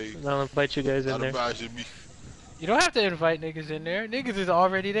right now, Dave. And I'll invite you guys in I'd there. advise you to be. You don't have to invite niggas in there. Niggas is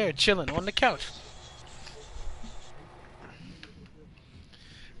already there, chilling on the couch.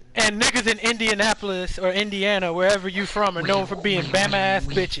 And niggas in Indianapolis or Indiana, wherever you from, are known for being Bama ass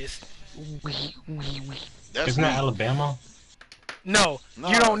bitches. That's Isn't that me. Alabama? No, No.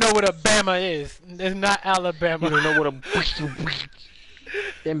 you don't know what a Bama is. It's not Alabama. You don't know what a...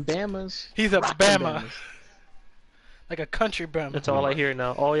 Them Bamas. He's a Rockin' Bama. Bamas. Like a country Bama. That's all I hear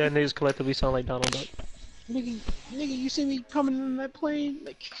now. All y'all niggas collectively sound like Donald Duck. Nigga, you see me coming in that plane?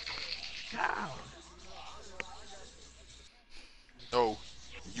 Like, ow. Oh,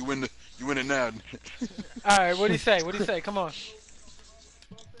 you in it now. Alright, what'd he say? What'd he say? Come on.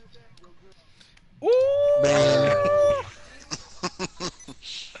 Ooh!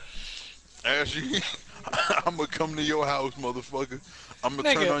 Ashley, I'm gonna come to your house, motherfucker. I'm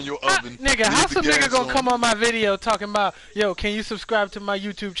gonna turn on your how- oven. Nigga, leave how the some nigga gas gonna on. come on my video talking about, yo, can you subscribe to my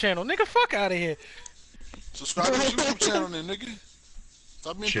YouTube channel? Nigga, fuck out of here. Subscribe to the YouTube channel, then, nigga.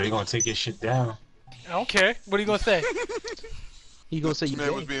 Stop being Sure, you gonna take your shit down. I don't care. What are you gonna say? He gonna say you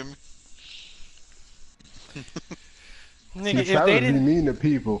man was gay. being. Nigga, See, if they Travis be didn't... mean to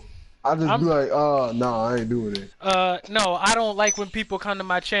people. I just be like, nah, I ain't doing it. No, I don't like when people come to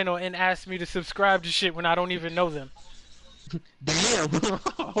my channel and ask me to subscribe to shit when I don't even know them. Damn.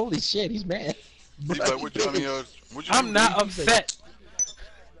 Holy shit, he's mad. He's like, what you, I mean, what you I'm do, not dude? upset.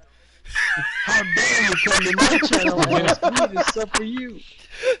 How dare you come to my channel and ask me to sub for you?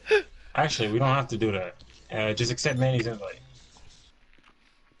 Actually, we don't have to do that. Just accept Manny's invite.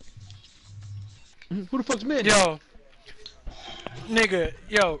 Who the fuck's Manny? Yo. Nigga,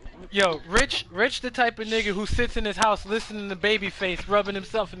 yo, Rich the type of nigga who sits in his house listening to Babyface rubbing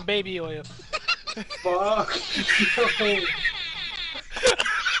himself in baby oil. Fuck.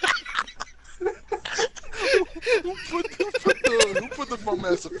 Who put the Funk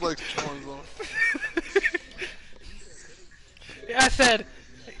Master Flex joints on? I said,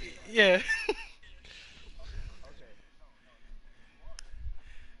 yeah.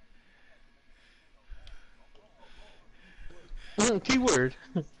 Keyword.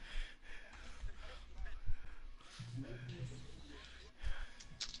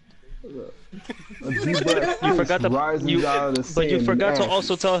 A D-Black You forgot to rises out of the sand but you forgot to and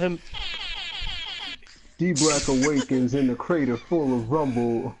also ashes. tell him. D-Black awakens in a crater full of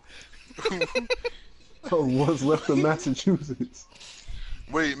rumble of what's left of Massachusetts.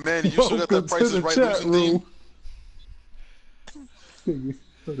 Wait, Manny, you still got that Welcome Price to is the Right chat losing theme? room.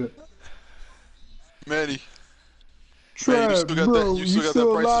 Hold up. Manny, Trav, bro, you you still got that still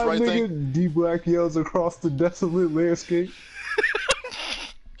Price is alive, Right thing? nigga? D-Black yells across the desolate landscape.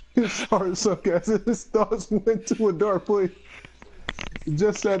 His heart sunk as his thoughts went to a dark place.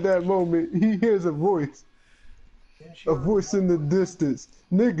 Just at that moment, he hears a voice. A voice in the distance.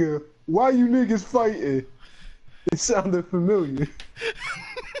 Nigga, why you niggas fighting? It sounded familiar.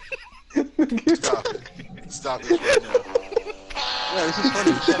 Stop it. Stop this right now. Yeah, this is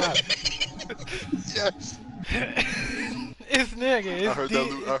funny. Shut up. Yes. It's nigga. It's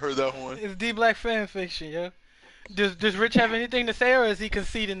I heard that one. It's D Black fan fiction, yo. Does Rich have anything to say, or is he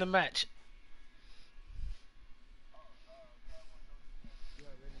conceding the match?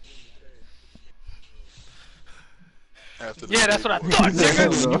 Yeah, that's what I thought,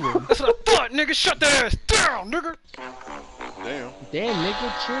 nigga. That's what I thought, nigga. Shut their ass down, nigga. Damn. Damn,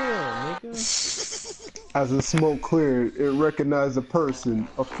 nigga, chill, nigga. As the smoke cleared, it recognized a person,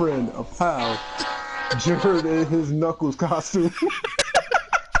 a friend, a pal. Jared in his Knuckles costume.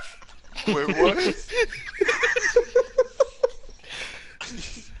 Wait, what?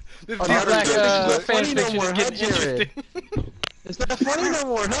 This D-Black fan fiction is getting interesting. It's not funny no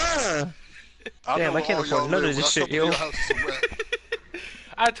more, huh? Damn, I can't afford none of this shit, yo.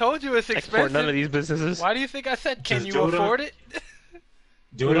 I told you it's I can't expensive. afford none of these businesses. Why do you think I said, can Just you afford it?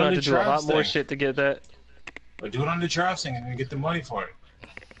 Do We're it gonna on have the to do a lot drafts more thing. shit to get that. Or do it on the draft thing and then get the money for it.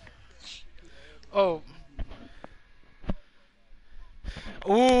 Oh.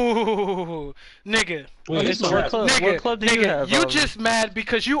 Ooh, nigga. Wait, Okay, it's so draft. what club do you have? You just mad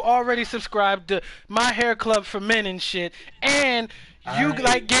because you already subscribed to My Hair Club for Men and shit, and you Alright,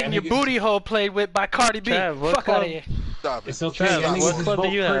 like getting your niggas- booty hole played with by Cardi B. Trav, what Fuck out club? of here. Stop it. It's okay. Trav, y'all niggas what is club do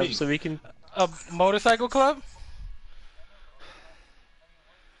both you pretty. have so we can? A motorcycle club?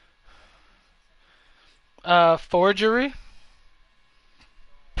 Forgery?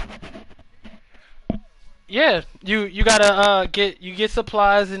 Yeah, you gotta get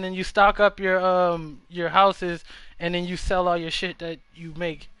supplies and then you stock up your houses and then you sell all your shit that you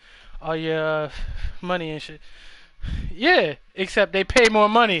make, all your money and shit. Yeah, except they pay more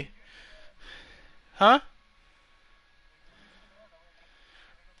money. Huh?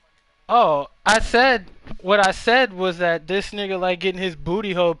 Oh, what I said was that this nigga like getting his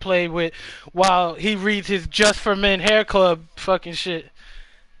booty hole played with while he reads his Just for Men Hair Club fucking shit.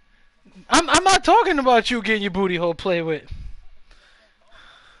 I'm not talking about you getting your booty hole played with.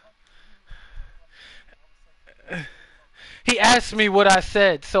 He asked me what I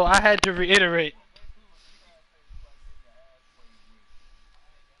said, so I had to reiterate.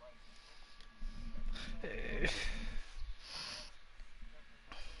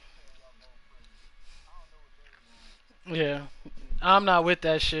 Yeah, I'm not with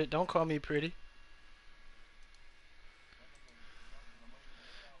that shit. Don't call me pretty.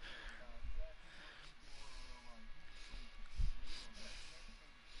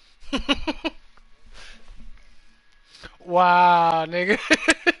 Wow, nigga.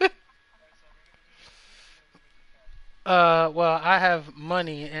 Well, I have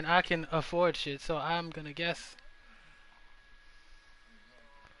money and I can afford shit, so I'm gonna guess.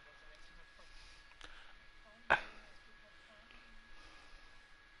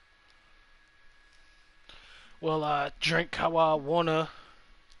 Well, drink how I wanna.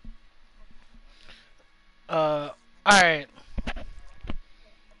 Alright.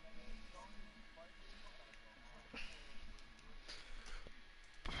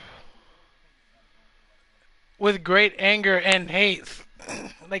 With great anger and hate.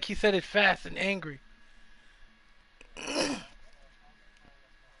 Like he said it fast and angry.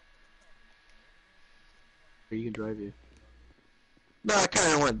 Or you can drive you. No, I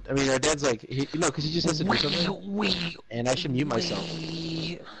kind of want. I mean, our dad's like, because he just has to do something. And I should mute myself.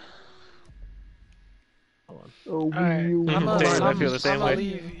 Hold on. Oh, Alright, you. Dave, I feel the same I'm gonna way.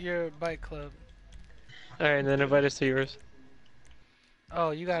 leave your bike club. Alright, and then invite us to yours.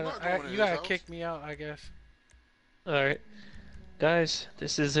 Oh, you I'm not gotta, going in you his gotta house. kick me out, I guess. Alright. Guys,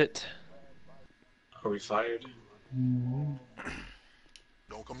 this is it. Are we fired?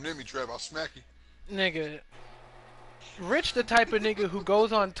 Don't come near me, Trev. I'll smack you. Nigga, Rich the type of nigga who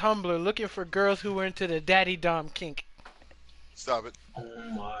goes on Tumblr looking for girls who are into the daddy dom kink. Stop it. Oh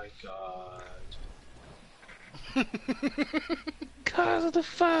my god. Cause of the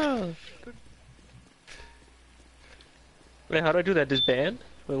phone. Wait, how do I do that? Disband?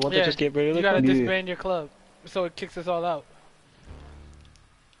 Wait, won't they just get rid of you the gotta club? disband your club, so it kicks us all out.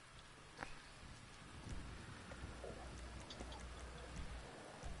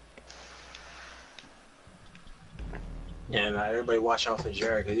 Yeah, nah, everybody watch out for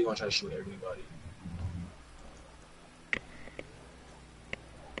Jared, because he's gonna try to shoot everybody.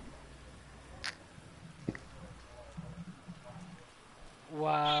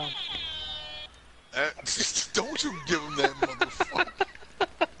 Wow. Don't you give him that motherfucker.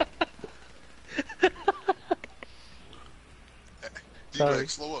 D-Black,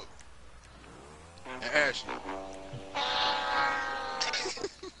 slow up. And Ashley.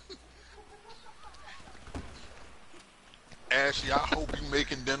 Ashley, I hope you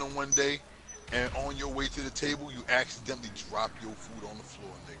making dinner one day, and on your way to the table, you accidentally drop your food on the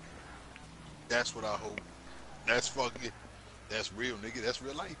floor, nigga. That's what I hope. That's fucking... That's real, nigga. That's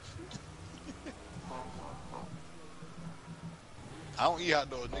real life. I don't eat hot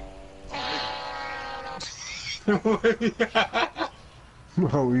dogs, nigga.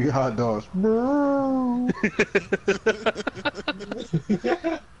 Oh, we hot dogs, bro.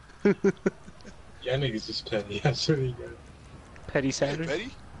 Yeah, niggas is petty. That's what he got. Petty Hey, Saturn? petty?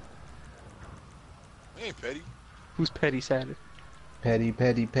 We ain't petty. Who's Petty Saturn? Petty,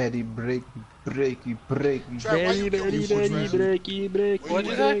 petty, petty, breaky, breaky, breaky. Trav, why you kill me for, Trav? breaky. What'd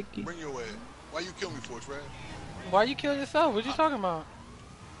you say? Bring your ass. Why you kill me for, Trav? Why you kill yourself? What you talking about?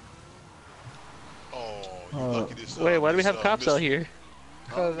 Oh, you lucky this. Wait, why do we have this, cops out here?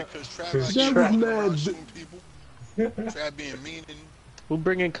 Because Trav That was mad. shooting people. Trav being mean and... Who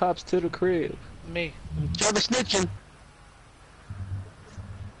bringing cops to the crib? Me. Travis snitching.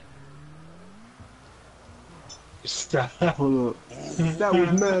 Stop. Hold up. That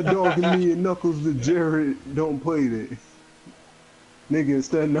was mad dogging me and Knuckles to Jared. Don't play that. Nigga,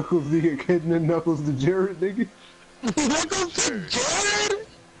 instead Knuckles to kidding and Knuckles to Jared, nigga. Knuckles to Jared?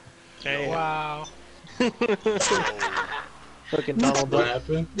 Damn. Wow. Fucking Donald What Duck.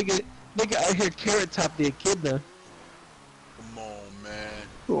 happened? Nigga out here Carrot Top the echidna. Come on, man.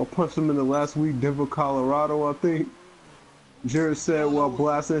 Oh, I punched him in the last week, Denver, Colorado, I think. Jared said while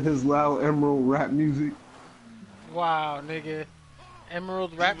blasting his loud Emerald rap music. Wow, nigga.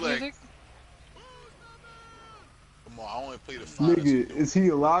 Emerald rap D-Black. music? Come on, I only play the five. Nigga, is he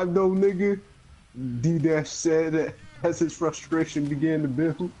alive though, nigga? D-Dash said that as his frustration began to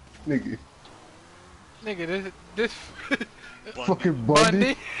build. Nigga. Nigga, this Fucking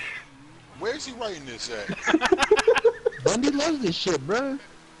Bundy. Where's he writing this at? Bundy loves this shit, bro.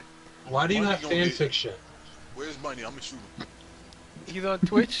 Why do you Bundy have gonna fan get- fiction? Where's Bundy? I'm gonna shoot him. He's on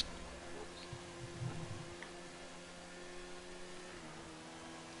Twitch.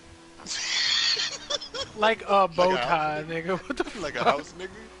 Like a bow tie, nigga. What the fuck? Like a house nigga?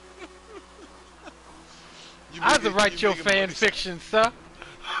 I have to write your fan fiction, sir.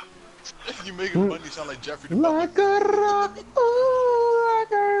 You making Bundy sound like Jeffrey the Like Butler. a rock, ooh,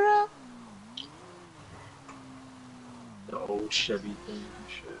 like a rock. The old Chevy thing and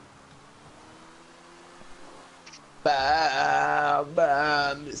shit. Bye,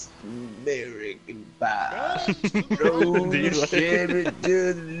 bye, Mr. American, bye. Do you like- Chevy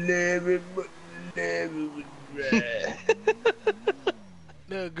to the levy, but the levy was dry.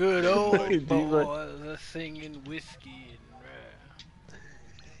 The good old Fucking D-Black. boys are singing whiskey and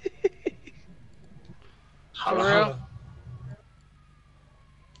Holla, For real? holla.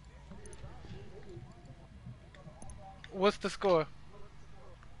 what's the score?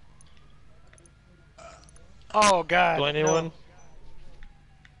 Oh God. Do anyone?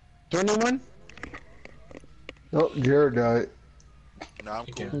 Do anyone? Oh, Jared died. Nah, I'm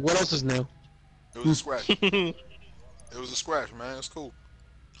cool. Okay. What else is new? It was a scratch. It was a scratch, man. It's cool.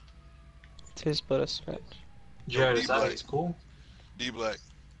 Tis but a scratch. Jared, is that D-Black. it's cool? D-Black.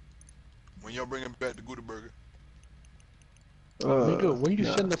 When y'all bringing back the Gouda Burger? Nigga, when you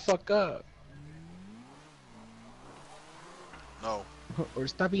nah. shut the fuck up? No. Or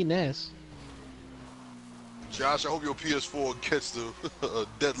stop eating ass. Josh, I hope your PS4 gets the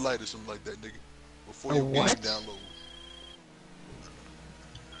dead light or something like that, nigga. Before A your game what? download.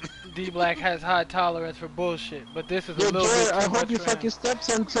 D Black has high tolerance for bullshit, but this is a Yo, little Jared, bit I too hope much your for him. fucking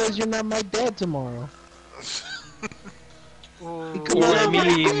stepson says you're not my dad tomorrow. Ooh. Come Ooh, on, I I'm my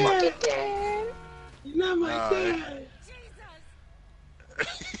mean- fucking dad. You're not my Nah, dad.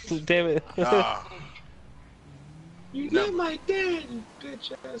 Damn it. nah. You're Never. not my dad, you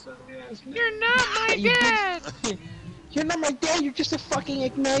bitch ass ugly ass nigga. You're not my You dad. bitch. You're not my dad. You're just a fucking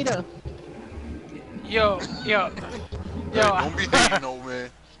igniter. Yo, yo, Hey, yo. don't be hating, old man.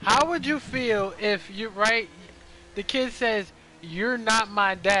 How would you feel if the kid says, "You're not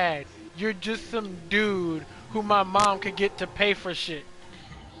my dad. You're just some dude who my mom could get to pay for shit."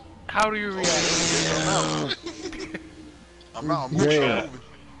 How do you Oh, react? bitch, I'm out. I'm out. I'm moving. I'm Damn. moving.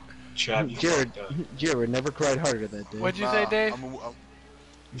 Chad, you Jared, fucked up. Jared never cried harder that day. What'd you say, Dave? I'm You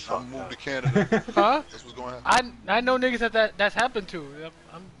I'm fucked moved up. to Canada. Huh? That's what's going to happen. I know niggas that's happened to.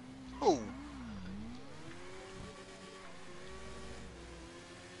 I'm Oh,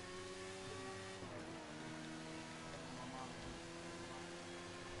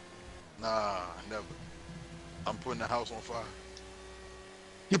 nah, never. I'm putting the house on fire.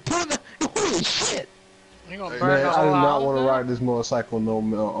 You put the holy shit. you gonna Hey, burn Man, the I whole do not house want to down? ride this motorcycle no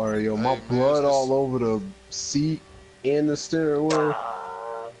more, Ario. My Hey, man, blood it's- all over the seat and the steering wheel.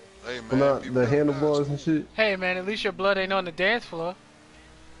 Hey, Well, man, not people the gotta die. handlebars and It's cool. shit. Hey man, at least your blood ain't on the dance floor.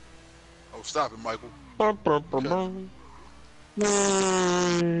 Oh, stop it, Michael.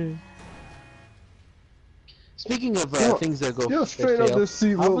 Speaking of Yo, things that go Yo, that straight up, fail, this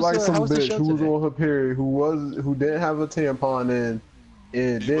seat how looked was, like how some was the bitch show who was today? on her period, who didn't have a tampon in,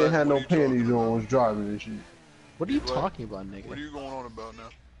 and D-Black, didn't have what no are you talking panties on, about? was driving and shit. What are you D-Black, talking about, What nigga? are you going on about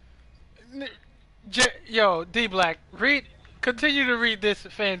now? Yo, D Black, continue to read this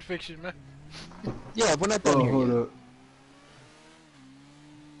fan fiction, man. Yeah, we're not done Oh, here hold yet. up.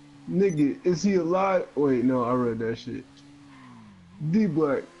 Nigga, is he alive? Wait, no, I read that shit.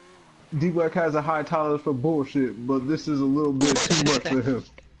 D-Black. D-Black has a high tolerance for bullshit, but this is a little bit too much for him.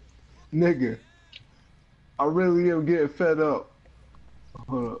 Nigga, I really am getting fed up.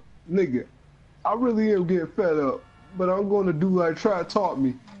 Hold up. Nigga, I really am getting fed up, but I'm gonna do like Try taught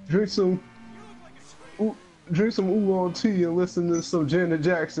me. Drink some oolong tea and listen to some Janet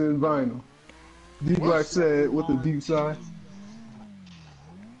Jackson vinyl. D-Black said with a deep sigh.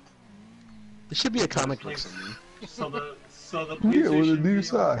 There should be a comic book somewhere. So the Yeah, with a PlayStation deep VR.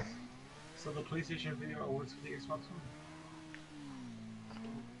 sigh. So the PlayStation VR works for the Xbox One.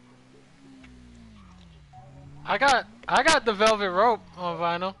 I got the Velvet Rope on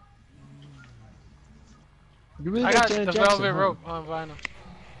vinyl. You really I got got Janet the Jackson, Velvet huh? Rope on vinyl.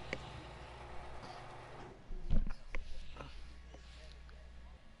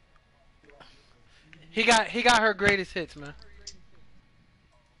 He got her greatest hits, man.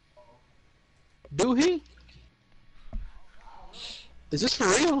 Do he? Is this for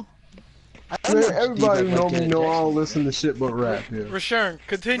real? I Man, know everybody D-Black who know like me Janet know I Jackson. don't listen to shit but rap here. Rashawn,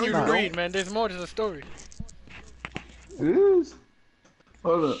 continue No, to you read, don't. man. There's more to the story. It is?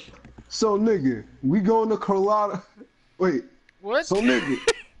 Hold up. So, nigga, we going to Colorado? Wait. What? So, nigga,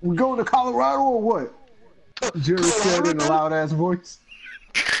 we going to Colorado or what? Jerry said in a loud ass voice.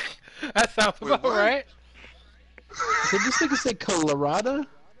 That sounds Wait, about what? right. Did this nigga say Colorado?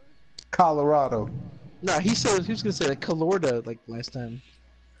 Colorado. No, he was gonna say like Colorado like last time.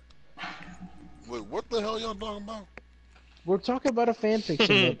 Wait, what the hell y'all talking about? We're talking about a fan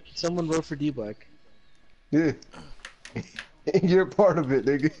fiction that someone wrote for D-Black. Yeah. You're part of it,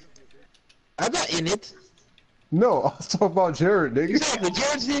 nigga. I'm not in it. No, I was talking about Jared, nigga. Exactly,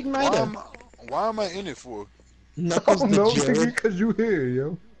 Jared's the igniter. Why am I in it for? I Knuckles don't the know, Jared. nigga, because you here,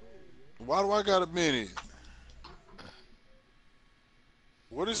 yo. Why do I gotta be in it?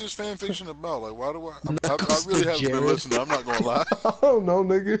 What is this fan fiction about? Like, why do I Knuckles really the haven't been Jared. listening. I'm not gonna lie. I don't know,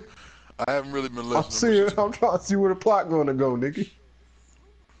 nigga. I haven't really been I'm listening. I'm trying to see where the plot gonna go, nigga.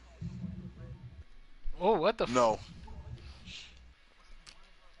 Oh, what the? No.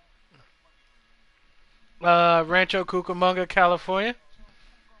 Rancho Cucamonga, California.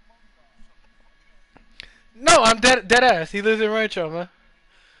 No, I'm dead ass. He lives in Rancho, man.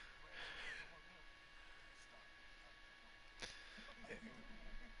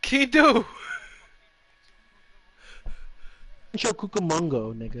 He do. Rancho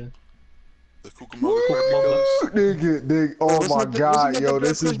Cucamonga, nigga. The Cucamonga Nigga, oh Wasn't my that god, that yo, the girl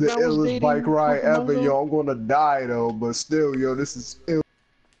this is Chris the Brown was illest dating, bike ride ever, Cucamonga? yo. I'm gonna die though, but still, yo, this is ill.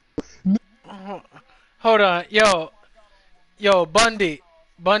 Hold on, yo, Bundy,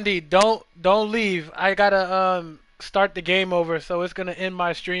 don't leave. I gotta start the game over, so it's gonna end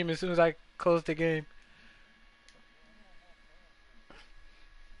my stream as soon as I close the game.